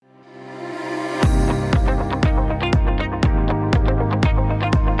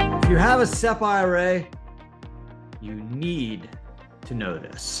have a SEP IRA, you need to know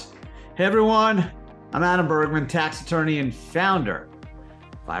this. Hey everyone, I'm Adam Bergman, tax attorney and founder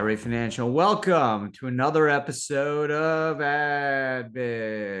of IRA Financial. Welcome to another episode of Adbits.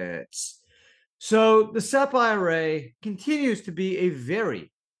 So the SEP IRA continues to be a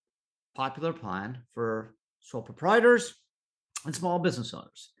very popular plan for sole proprietors and small business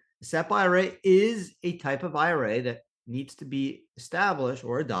owners. The SEP IRA is a type of IRA that needs to be established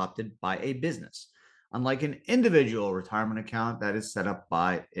or adopted by a business, unlike an individual retirement account that is set up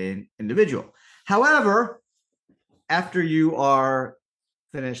by an individual. However, after you are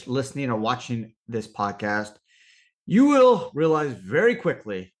finished listening or watching this podcast, you will realize very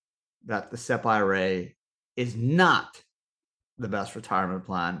quickly that the SEP IRA is not the best retirement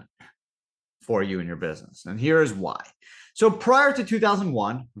plan for you and your business. And here's why. So prior to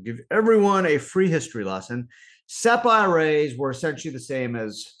 2001, we'll give everyone a free history lesson. SEP IRAs were essentially the same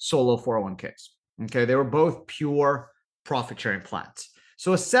as solo 401ks. Okay, they were both pure profit sharing plans.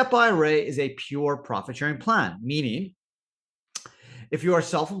 So a SEP IRA is a pure profit sharing plan, meaning if you are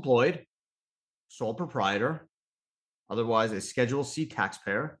self-employed, sole proprietor, otherwise a Schedule C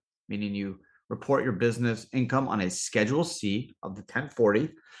taxpayer, meaning you report your business income on a Schedule C of the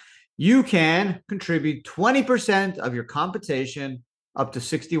 1040, you can contribute 20% of your compensation up to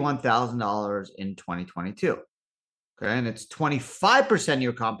 $61,000 in 2022. Okay, and it's 25% of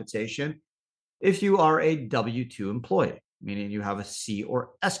your compensation if you are a W-2 employee, meaning you have a C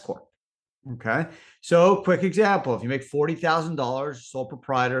or S corp. Okay, so quick example: if you make $40,000, sole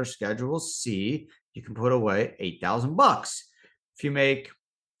proprietor, Schedule C, you can put away $8,000. If you make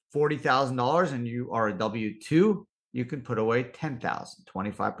 $40,000 and you are a W-2, you can put away $10,000,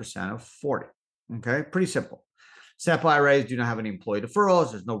 25% of 40. Okay, pretty simple. SEP IRAs do not have any employee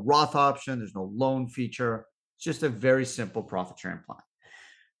deferrals. There's no Roth option. There's no loan feature. It's just a very simple profit sharing plan.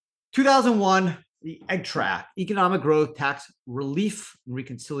 2001, the EGTRAC, Economic Growth Tax Relief and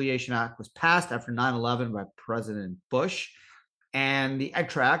Reconciliation Act, was passed after 9/11 by President Bush. And the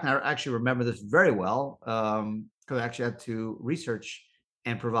EGTRAC, and I actually remember this very well because I actually had to research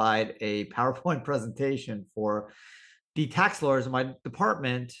and provide a PowerPoint presentation for the tax lawyers in my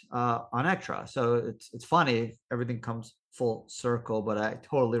department on ECTRA. So it's funny, everything comes full circle, but I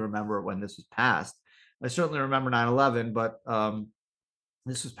totally remember when this was passed. I certainly remember 9/11, but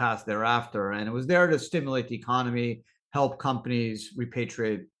this was passed thereafter, and it was there to stimulate the economy, help companies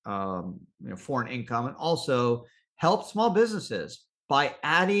repatriate foreign income, and also help small businesses by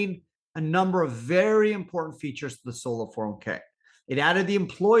adding a number of very important features to the solo 401k. It added the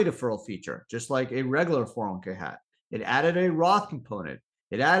employee deferral feature, just like a regular 401k had. It added a Roth component.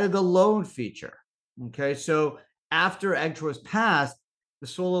 It added the loan feature. Okay, so after EGTRA was passed, the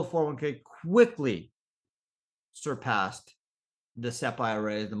solo 401k quickly surpassed the SEP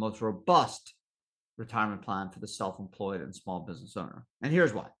IRA as the most robust retirement plan for the self-employed and small business owner. And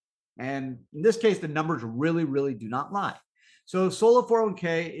here's why. And in this case, the numbers really, really do not lie. So solo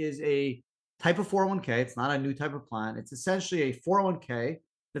 401k is a type of 401k. It's not a new type of plan. It's essentially a 401k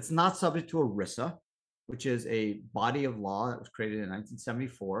that's not subject to ERISA, which is a body of law that was created in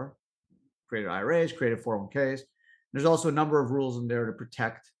 1974, created IRAs, created 401ks. There's also a number of rules in there to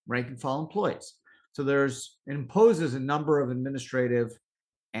protect rank and file employees. So it imposes a number of administrative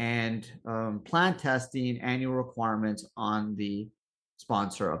and plan testing annual requirements on the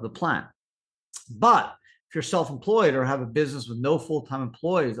sponsor of the plan. But if you're self-employed or have a business with no full-time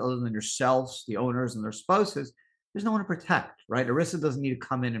employees other than yourselves, the owners, and their spouses, there's no one to protect, right? ERISA doesn't need to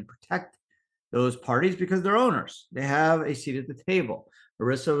come in and protect those parties because they're owners. They have a seat at the table.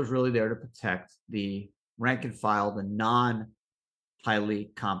 ERISA was really there to protect the rank and file, the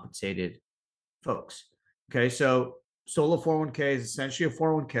non-highly compensated folks. Okay, so solo 401k is essentially a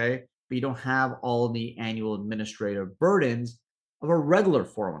 401k, but you don't have all the annual administrative burdens of a regular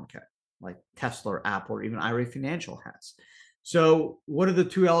 401k, like Tesla or Apple or even IRA Financial has. So what are the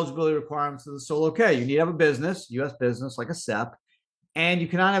two eligibility requirements of the solo K? You need to have a business, U.S. business, like a SEP, and you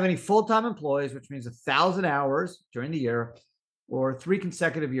cannot have any full-time employees, which means 1,000 hours during the year or 3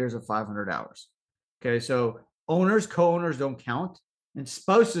 consecutive years of 500 hours. Okay, so owners, co-owners don't count, and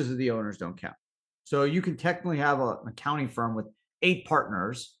spouses of the owners don't count. So you can technically have an accounting firm with 8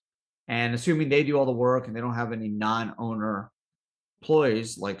 partners, and assuming they do all the work and they don't have any non-owner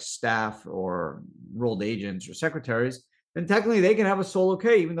employees like staff or enrolled agents or secretaries, then technically they can have a solo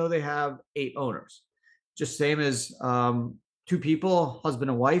K even though they have 8 owners. Just same as 2 people, husband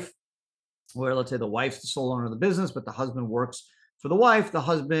and wife, where let's say the wife's the sole owner of the business, but the husband works for the wife. The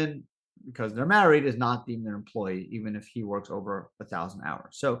husband, because they're married, is not deemed an employee, even if he works over 1,000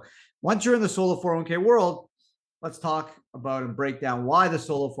 hours. So once you're in the solo 401k world, let's talk about and break down why the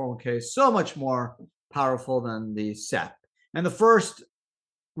solo 401k is so much more powerful than the SEP. And the first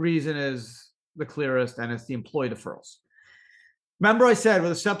reason is the clearest, and it's the employee deferrals. Remember, I said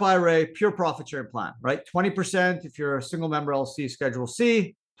with a SEP IRA, pure profit sharing plan, right? 20% if you're a single member LLC Schedule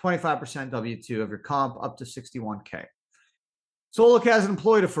C, 25% W2 of your comp up to 61K. Solo has an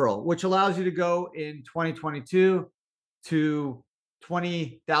employee deferral, which allows you to go in 2022 to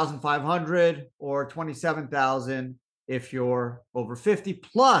 20,500 or 27,000 if you're over 50,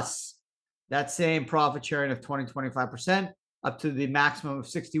 plus that same profit sharing of 25% up to the maximum of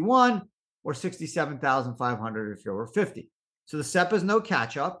 61 or 67,500 if you're over 50. So the SEP is no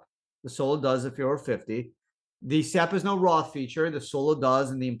catch up. The solo does if you're over 50. The SEP is no Roth feature. The solo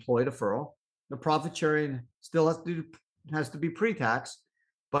does in the employee deferral. The profit sharing still has to be pre-tax,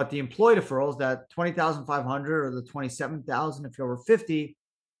 but the employee deferrals, that 20,500 or the 27,000 if you're over 50,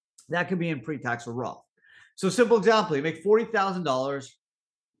 that could be in pre-tax or Roth. So simple example, you make $40,000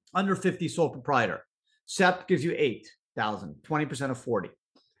 under 50 sole proprietor. SEP gives you 8,000, 20% of 40.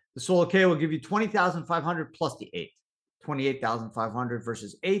 The solo K will give you 20,500 plus the 8, 28,500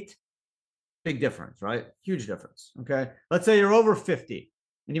 versus 8. Big difference, right? Huge difference. Okay. Let's say you're over 50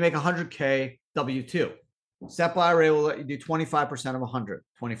 and you make 100K W2. SEP IRA will let you do 25% of 100,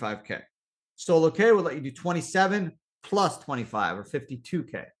 25K. Solo K will let you do 27 plus 25 or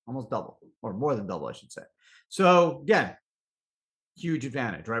 52K, almost double or more than double, I should say. So again, huge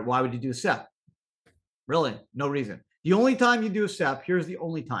advantage, right? Why would you do a SEP? Really, no reason. The only time you do a SEP, here's the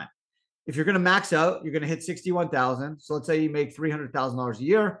only time. If you're going to max out, you're going to hit 61,000. So let's say you make $300,000 a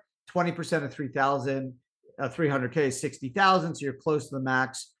year, 20% of 3,000, 300K is 60,000. So you're close to the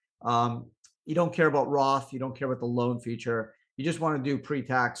max. You don't care about Roth. You don't care about the loan feature. You just want to do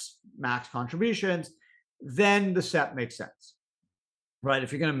pre-tax max contributions. Then the SEP makes sense, right?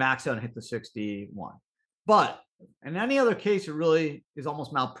 If you're going to max out and hit the 61. But in any other case, it really is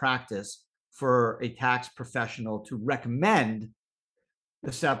almost malpractice for a tax professional to recommend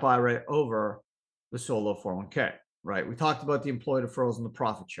the SEP IRA over the solo 401k, right? We talked about the employee deferrals and the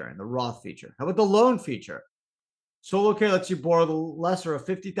profit sharing, the Roth feature. How about the loan feature? Solo K lets you borrow the lesser of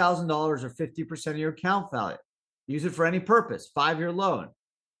 $50,000 or 50% of your account value. Use it for any purpose, 5-year loan.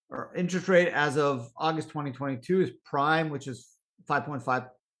 Or interest rate as of August 2022 is prime, which is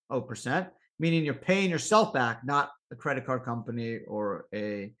 5.50%, meaning you're paying yourself back, not a credit card company or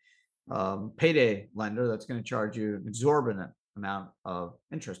a payday lender that's going to charge you an exorbitant amount of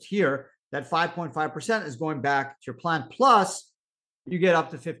interest. Here, that 5.5% is going back to your plan. Plus, you get up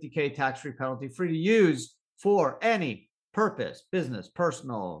to 50K tax-free, penalty-free to use for any purpose, business,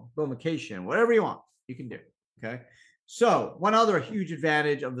 personal, go on vacation, whatever you want, you can do. Okay. So one other huge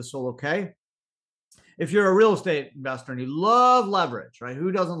advantage of the solo K, if you're a real estate investor and you love leverage, right?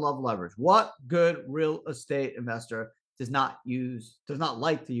 Who doesn't love leverage? What good real estate investor does not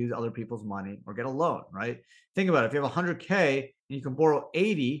like to use other people's money or get a loan, right? Think about it. If you have 100K and you can borrow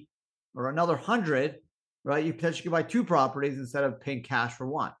 80 or another 100, right? You potentially can buy 2 properties instead of paying cash for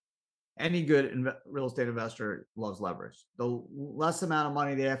one. Any good real estate investor loves leverage. The less amount of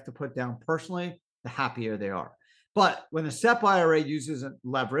money they have to put down personally, the happier they are. But when the SEP IRA uses a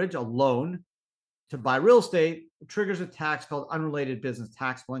leverage, a loan, to buy real estate, it triggers a tax called unrelated business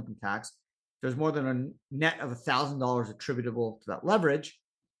taxable income tax. There's more than a net of $1,000 attributable to that leverage,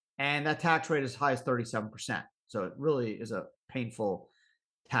 and that tax rate is as high as 37%. So it really is a painful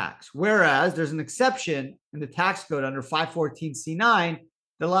tax. Whereas there's an exception in the tax code under 514C9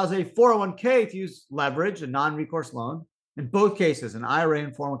 that allows a 401k to use leverage, a non-recourse loan. In both cases, an IRA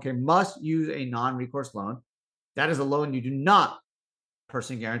and 401k must use a non-recourse loan. That is a loan you do not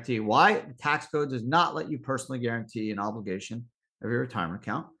personally guarantee. Why? The tax code does not let you personally guarantee an obligation of your retirement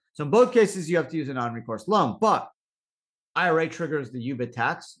account. So in both cases, you have to use a non-recourse loan, but IRA triggers the UBIT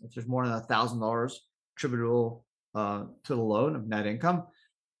tax if there's more than $1,000 attributable to the loan of net income.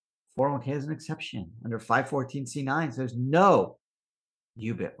 401k is an exception under 514C9. So there's no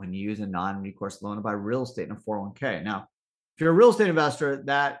UBIT when you use a non-recourse loan to buy real estate in a 401k. Now, if you're a real estate investor,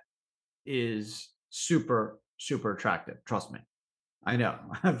 that is super, super attractive. Trust me. I know.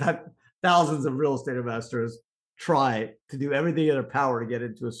 I've had thousands of real estate investors try to do everything in their power to get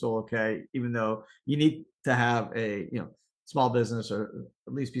into a solo K, even though you need to have a small business or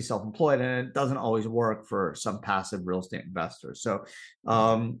at least be self-employed, and it doesn't always work for some passive real estate investors. So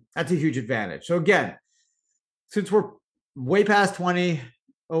that's a huge advantage. So again, since we're way past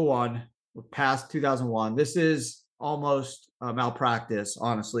 2001, we're past 2001, this is almost malpractice,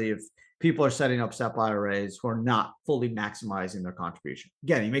 honestly, if people are setting up SEP IRAs who are not fully maximizing their contribution.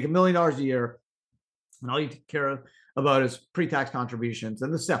 Again, you make $1 million a year, and all you care about is pre-tax contributions,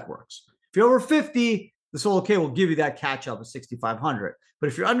 and the SEP works. If you're over 50, the Solo K will give you that catch up of 6,500. But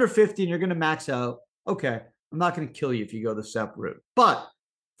if you're under 50 and you're going to max out, okay, I'm not going to kill you if you go the SEP route. But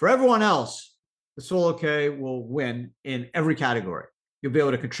for everyone else, the Solo K will win in every category. You'll be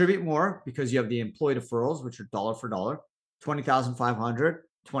able to contribute more because you have the employee deferrals, which are dollar for dollar, 20,500,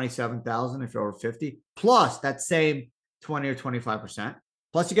 27,000 if you're over 50, plus that same 20 or 25%.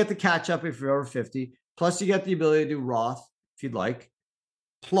 Plus you get the catch up if you're over 50. Plus you get the ability to do Roth if you'd like.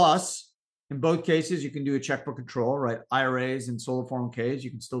 Plus, in both cases, you can do a checkbook control, right? IRAs and solo 401ks,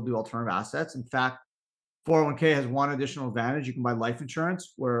 you can still do alternative assets. In fact, 401k has one additional advantage. You can buy life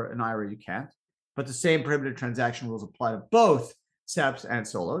insurance where an IRA you can't. But the same prohibited transaction rules apply to both SEPs and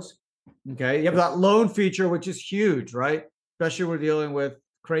solos. Okay, you have that loan feature, which is huge, right? Especially we're dealing with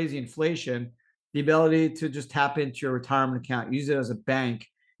crazy inflation. The ability to just tap into your retirement account, use it as a bank,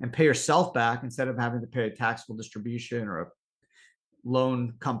 and pay yourself back instead of having to pay a taxable distribution or a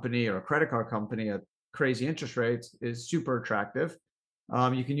loan company or a credit card company at crazy interest rates is super attractive.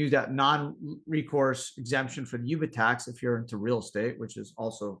 You can use that non-recourse exemption for the UBIT tax if you're into real estate, which is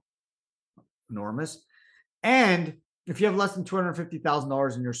also enormous. And if you have less than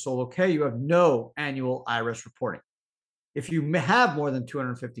 $250,000 in your Solo K, you have no annual IRS reporting. If you have more than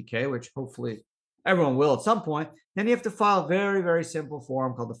 250K, which hopefully everyone will at some point, then you have to file a very, very simple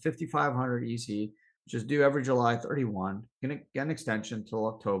form called the 5500 EC, which is due every July 31. You're going to get an extension until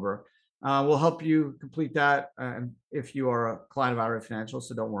October. We'll help you complete that if you are a client of IRA Financial,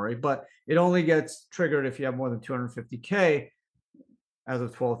 so don't worry. But it only gets triggered if you have more than 250K as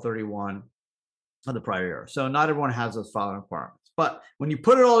of 12/31 of the prior year. So not everyone has those filing requirements. But when you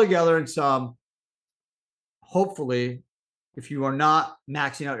put it all together in sum, hopefully, if you are not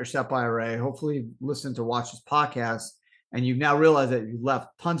maxing out your SEP IRA, hopefully listen to watch this podcast and you've now realized that you've left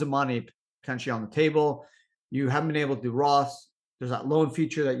tons of money potentially on the table. You haven't been able to do Roth. There's that loan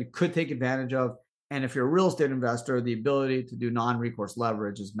feature that you could take advantage of. And if you're a real estate investor, the ability to do non-recourse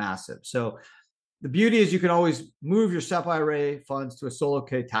leverage is massive. So the beauty is you can always move your SEP IRA funds to a Solo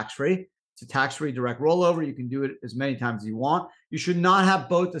K tax-free. It's a tax-free direct rollover. You can do it as many times as you want. You should not have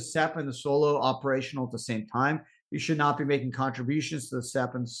both the SEP and the Solo operational at the same time. You should not be making contributions to the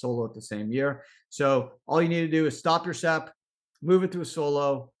SEP and Solo at the same year. So all you need to do is stop your SEP, move it to a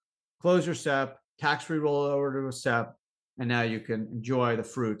Solo, close your SEP, tax-free rollover to a SEP, and now you can enjoy the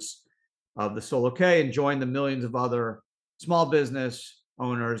fruits of the Solo K and join the millions of other small business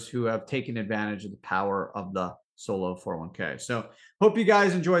owners who have taken advantage of the power of the Solo 401k. So hope you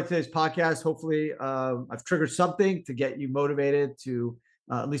guys enjoyed today's podcast. Hopefully I've triggered something to get you motivated to,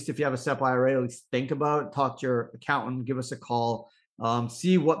 at least if you have a SEP IRA, at least think about it, talk to your accountant, give us a call,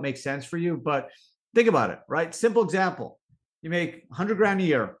 see what makes sense for you. But think about it, right? Simple example. You make 100 grand a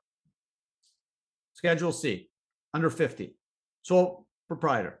year, Schedule C, under 50. Sole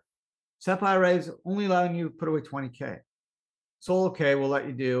proprietor. SEP IRA is only allowing you to put away 20K. Solo K will let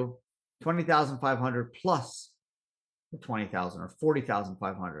you do 20,500 plus the 20,000 or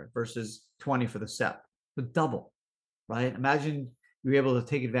 40,500 versus 20 for the SEP. The double, right? Imagine you're able to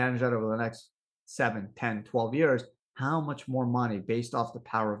take advantage of that over the next 7, 10, 12 years, how much more money based off the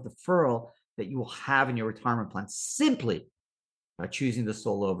power of deferral that you will have in your retirement plan simply by choosing the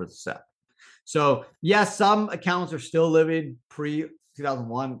Solo over the SEP. So yes, some accounts are still living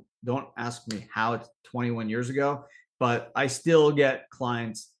pre-2001. Don't ask me how, it's 21 years ago, but I still get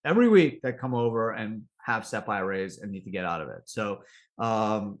clients every week that come over and have SEP IRAs and need to get out of it. So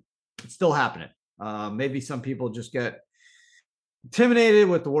it's still happening. Maybe some people just get intimidated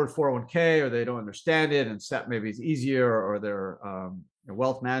with the word 401k, or they don't understand it, and SEP maybe is easier, or their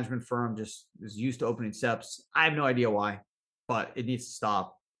wealth management firm just is used to opening SEPs. I have no idea why, but it needs to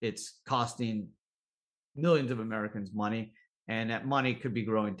stop. It's costing millions of Americans money, and that money could be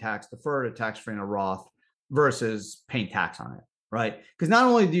growing tax deferred, a tax-free, and a Roth versus paying tax on it, right? Because not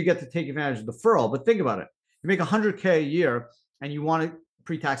only do you get to take advantage of the deferral, but think about it. You make 100K a year and you want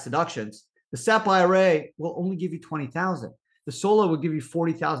pre-tax deductions. The SEP IRA will only give you 20,000. The Solo will give you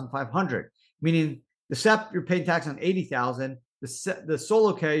 40,500, meaning the SEP you're paying tax on 80,000. The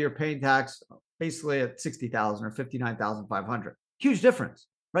Solo K you're paying tax basically at 60,000 or 59,500. Huge difference,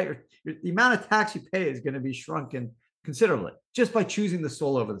 right? The amount of tax you pay is going to be shrunken considerably just by choosing the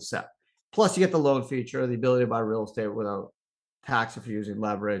Solo over the SEP. Plus, you get the loan feature, the ability to buy real estate without tax if you're using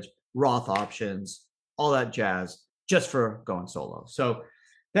leverage, Roth options, all that jazz, just for going solo. So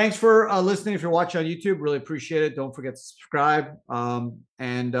thanks for listening. If you're watching on YouTube, really appreciate it. Don't forget to subscribe.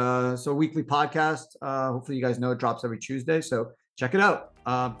 So weekly podcast, hopefully you guys know it drops every Tuesday. So check it out.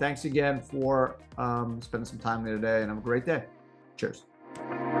 Thanks again for spending some time there today, and have a great day. Cheers.